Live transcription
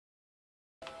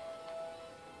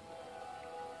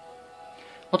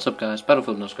What's up guys,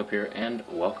 Battlefield NoScope here, and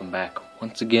welcome back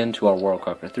once again to our World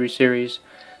Conqueror 3 series.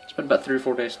 It's been about 3 or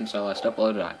 4 days since I last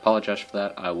uploaded. I apologize for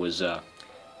that. I was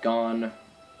gone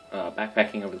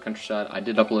backpacking over the countryside. I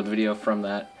did upload a video from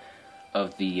that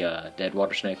of the dead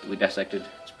water snake that we dissected.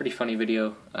 It's a pretty funny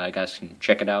video. You guys can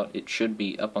check it out. It should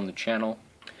be up on the channel.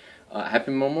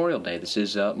 Happy Memorial Day. This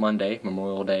is Monday,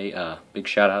 Memorial Day. Big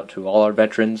shout out to all our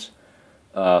veterans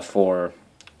for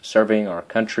serving our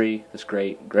country, this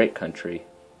great country,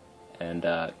 and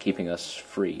keeping us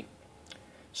free.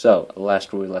 So,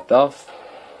 last where we left off,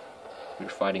 we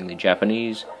were fighting the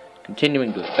Japanese,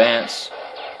 continuing to advance,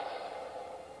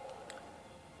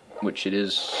 which it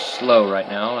is slow right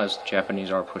now, as the Japanese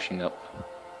are pushing up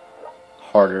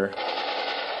harder.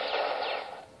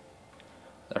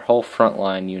 Their whole front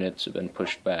line units have been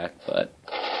pushed back, but,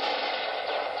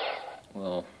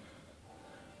 well,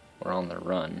 we're on the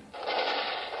run.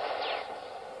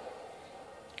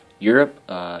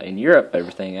 In Europe,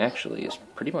 everything actually is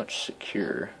pretty much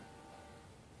secure.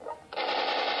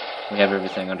 We have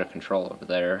everything under control over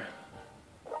there.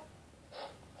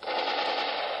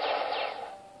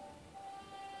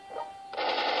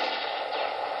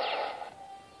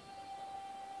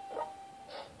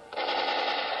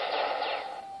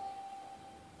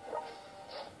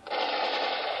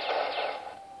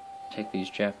 Take these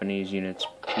Japanese units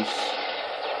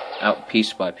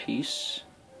piece by piece.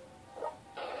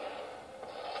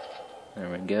 There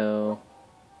we go.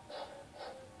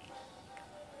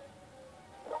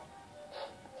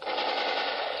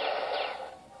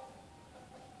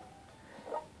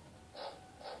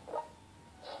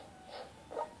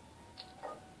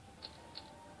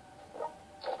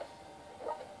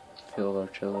 Field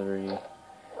artillery,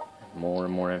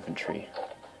 and more infantry.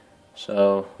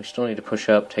 So we still need to push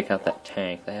up, take out that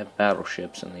tank. They have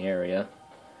battleships in the area.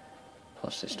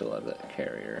 Plus they still have that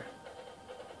carrier.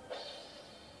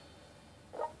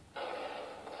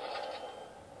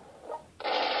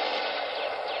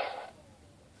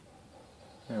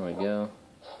 There we go.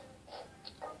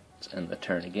 Let's end the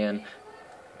turn again.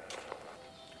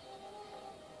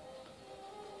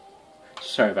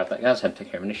 Sorry about that, guys. Had to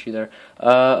take care of an issue there.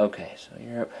 Okay, so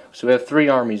Europe. So we have 3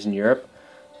 armies in Europe.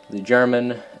 The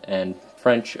German and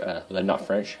French, not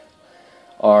French,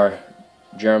 our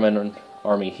German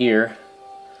army here,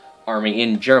 army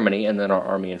in Germany, and then our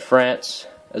army in France,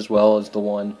 as well as the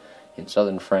one in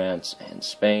southern France and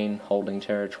Spain, holding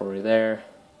territory there.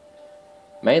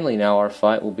 Mainly now our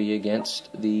fight will be against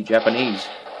the Japanese.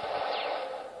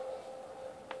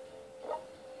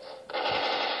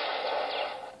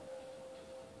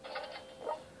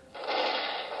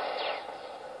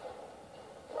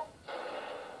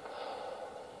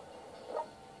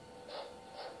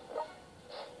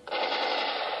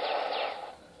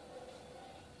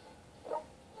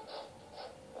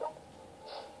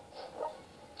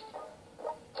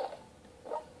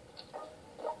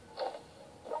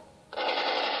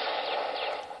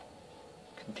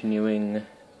 Continuing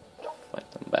to fight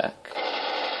them back.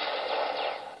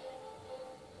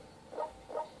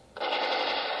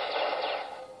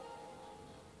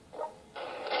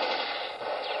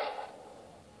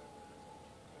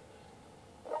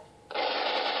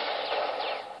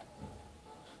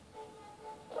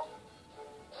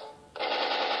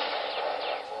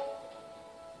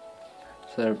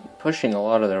 So they're pushing a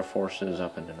lot of their forces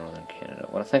up into northern Canada.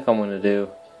 What I think I'm going to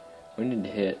do, we need to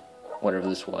hit whatever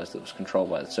this was that was controlled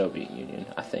by the Soviet Union.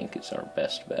 I think it's our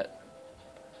best bet.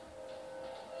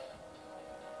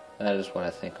 That is what I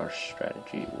think our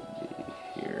strategy will be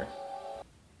here.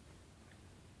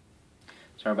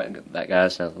 Sorry about that,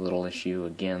 guys. That's a little issue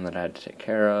again that I had to take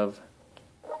care of.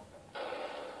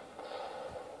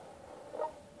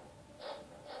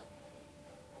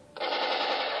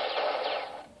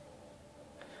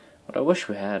 What I wish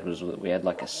we had was that we had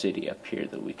like a city up here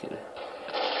that we could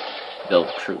build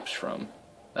troops from.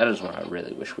 That is what I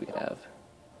really wish we could have.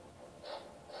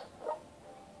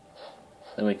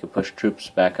 Then we could push troops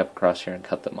back up across here and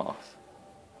cut them off.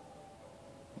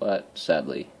 But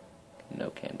sadly, no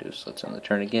can do. So let's end the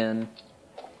turn again.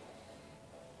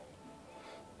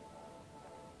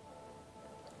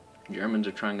 Germans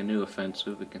are trying a new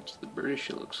offensive against the British,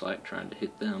 it looks like, trying to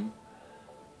hit them.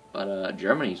 But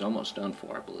Germany's almost done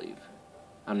for, I believe.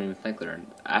 I don't even think they're in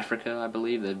Africa, I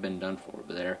believe. They've been done for,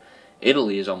 but they're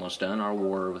Italy is almost done. Our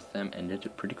war with them ended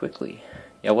pretty quickly.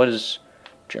 Yeah, what does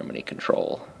Germany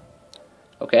control?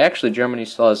 Okay, actually, Germany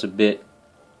still has a bit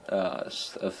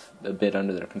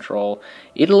under their control.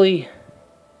 Italy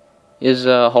is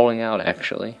holding out,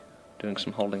 actually, doing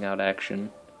some holding out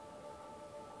action.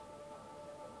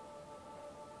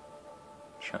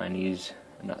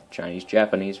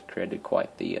 Japanese created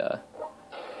quite the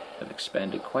have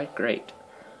expanded quite great.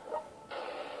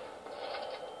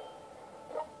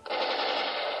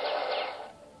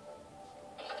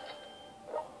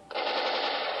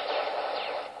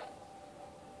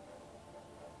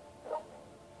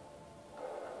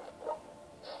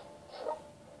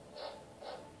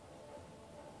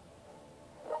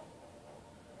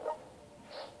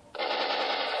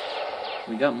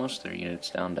 We got most of their units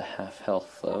down to half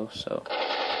health though, so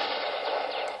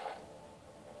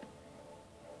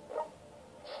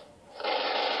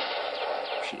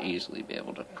should easily be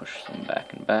able to push them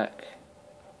back and back.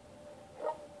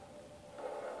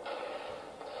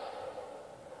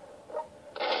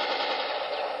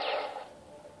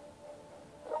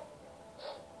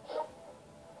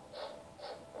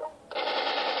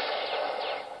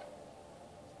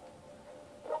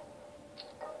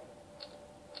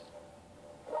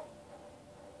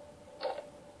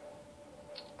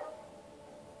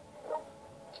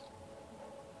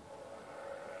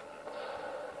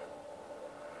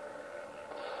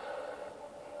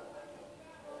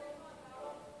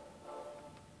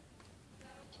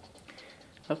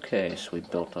 Okay, so we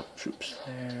built up troops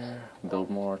there, build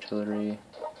more artillery.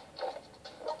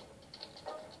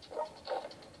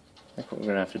 I think what we're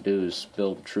going to have to do is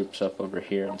build troops up over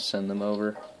here and send them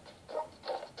over.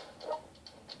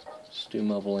 Let's do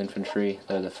mobile infantry,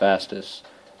 they're the fastest,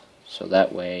 so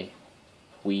that way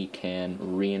we can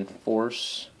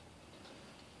reinforce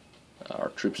our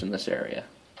troops in this area.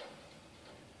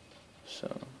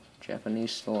 So,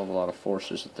 Japanese still have a lot of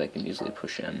forces that they can easily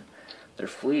push in. Their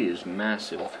fleet is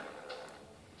massive.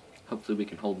 Hopefully we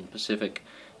can hold the Pacific.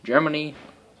 Germany,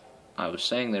 I was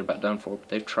saying they're about done for, but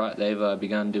they've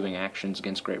begun doing actions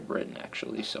against Great Britain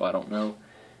actually, so I don't know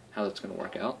how that's going to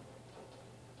work out.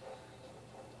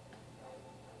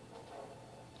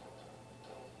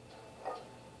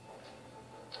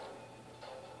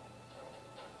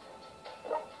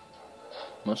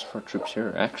 Most of our troops here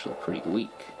are actually pretty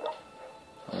weak.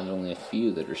 There's only a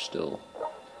few that are still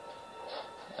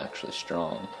actually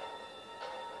strong.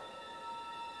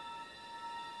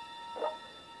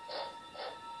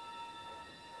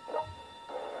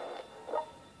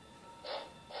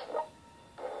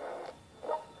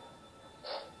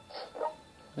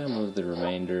 I'm going to move the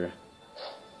remainder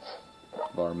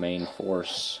of our main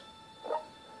force.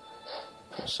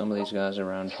 Put some of these guys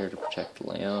around here to protect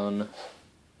Leon.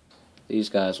 These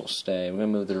guys will stay. I'm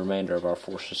going to move the remainder of our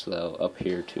forces, though, up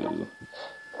here to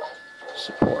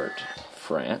support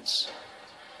France.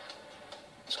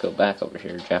 Let's go back over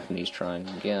here. Japanese trying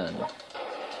again.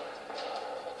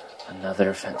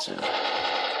 Another offensive.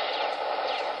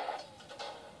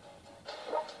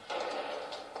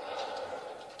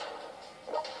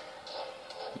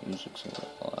 Music's a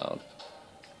little loud.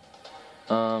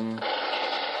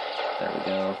 There we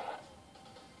go.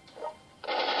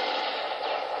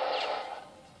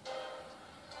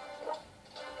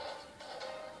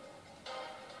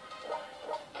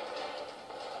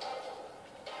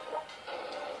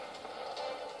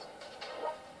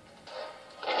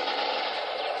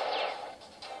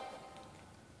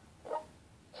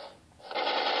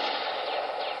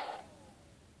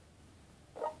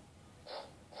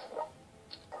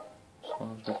 As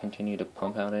long as we continue to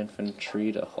pump out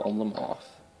infantry to hold them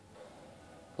off.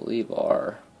 I believe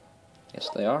yes,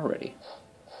 they are ready.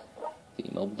 The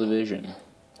Mobile Division.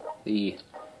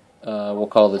 We'll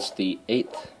call this the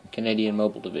 8th Canadian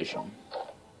Mobile Division,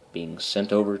 being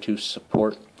sent over to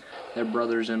support their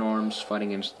brothers in arms fighting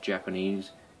against the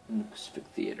Japanese in the Pacific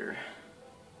Theater.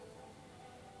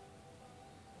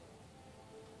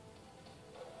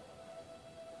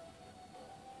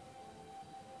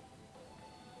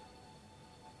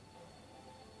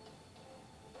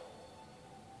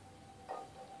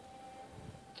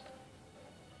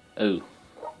 Oh.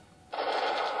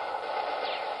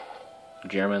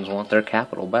 Germans want their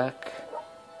capital back.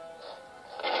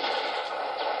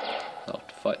 They'll have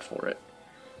to fight for it.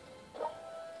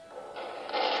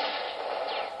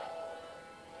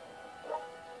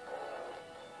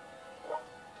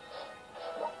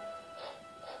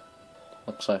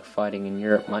 Looks like fighting in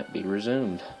Europe might be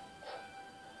resumed.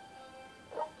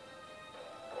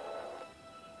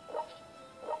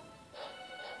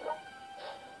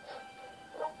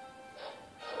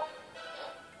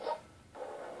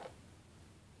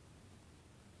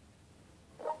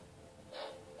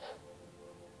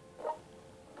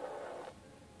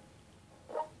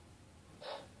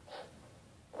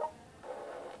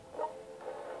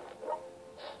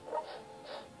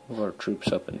 Move our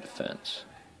troops up in defense.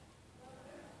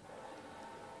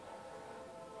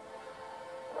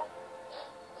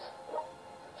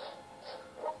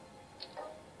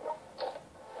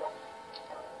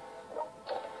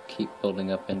 keep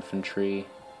building up infantry.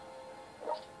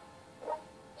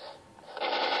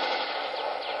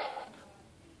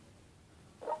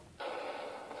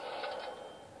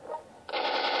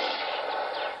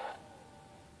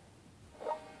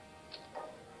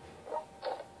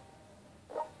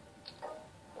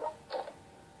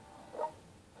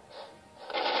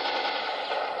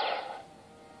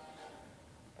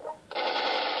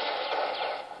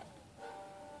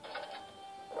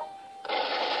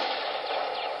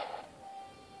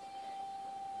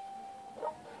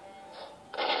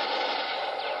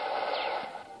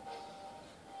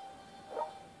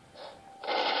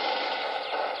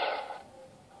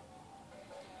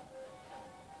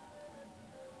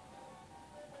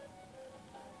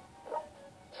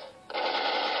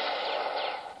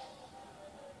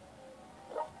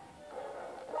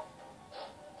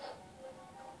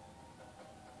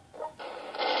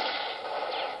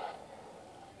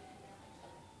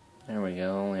 There we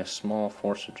go, only a small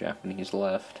force of Japanese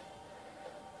left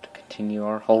to continue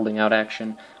our holding out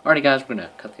action. Alrighty guys, we're going to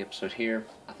cut the episode here.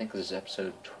 I think this is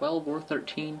episode 12 or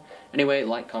 13. Anyway,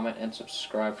 like, comment, and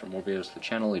subscribe for more videos to the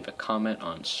channel. Leave a comment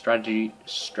on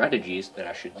strategies that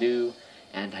I should do.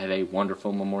 And have a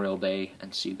wonderful Memorial Day,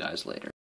 and see you guys later.